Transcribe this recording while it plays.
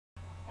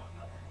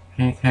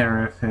Hey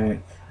Catfic,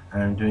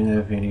 I'm doing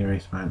a video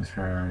response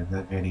for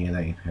the video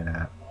that you put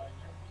up.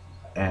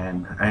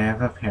 And I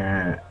have a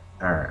parent,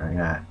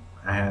 I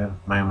have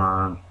my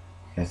mom,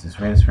 is the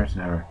sweetest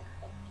person ever,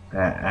 but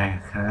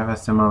I kind of have a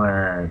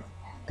similar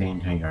thing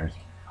to yours.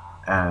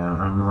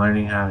 I'm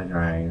learning how to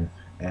drive,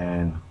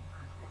 and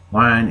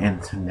one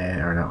thing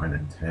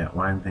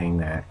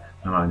that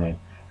my mom did,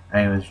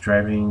 I was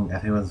driving, I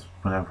think it was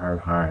one of her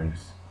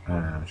cars,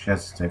 she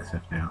has six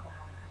of now,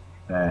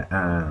 but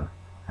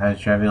I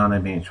was driving on the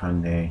beach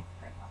one day,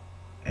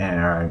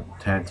 and I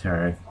said to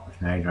her,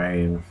 "Can I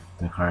drive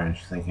the car?" And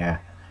she's like, "Yeah."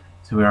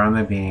 So we were on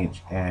the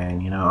beach,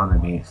 and on the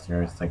beach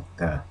there's like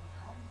the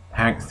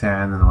packed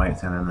sand and the white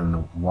sand and then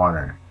the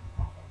water.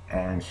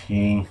 And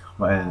she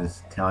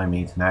was telling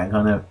me to not go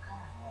on the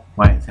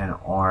white sand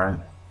or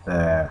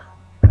the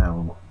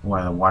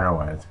where the water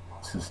was,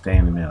 to stay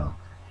in the middle.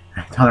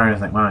 I told her, I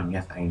was like, "Mom,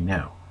 yes, I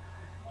know."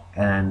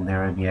 And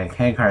there would be a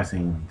K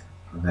crossing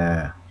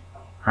the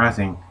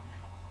crossing,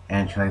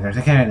 and she's like, "There's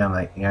a K," and I'm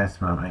like,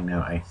 "Yes, Mom, I know,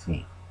 I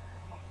see."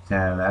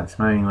 So that's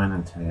my went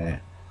into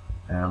it.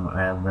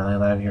 I really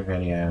love your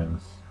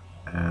videos.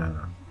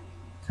 Um,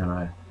 so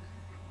much.